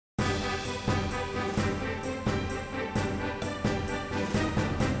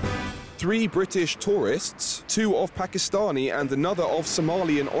3 British tourists, 2 of Pakistani and another of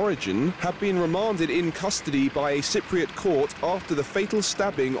Somalian origin, have been remanded in custody by a Cypriot court after the fatal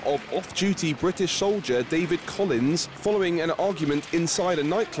stabbing of off-duty British soldier David Collins following an argument inside a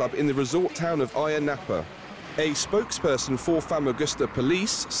nightclub in the resort town of Ayia Napa. A spokesperson for Famagusta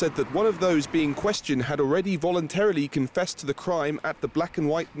police said that one of those being questioned had already voluntarily confessed to the crime at the Black and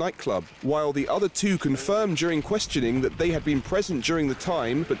White nightclub, while the other 2 confirmed during questioning that they had been present during the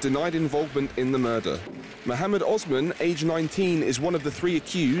time but denied involvement in the murder. Mohammed Osman, age 19, is one of the 3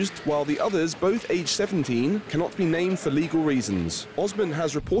 accused, while the others, both age 17, cannot be named for legal reasons. Osman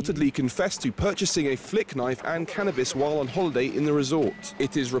has reportedly confessed to purchasing a flick knife and cannabis while on holiday in the resort.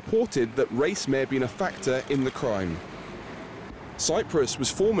 It is reported that race may have been a factor in the crime. Cyprus was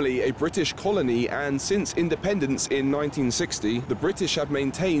formerly a British colony, and since independence in 1960, the British have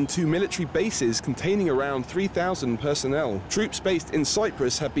maintained 2 military bases containing around 3,000 personnel. Troops based in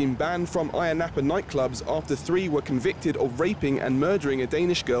Cyprus have been banned from Ayia Napa nightclubs after 3 were convicted of raping and murdering a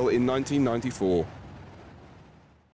Danish girl in 1994.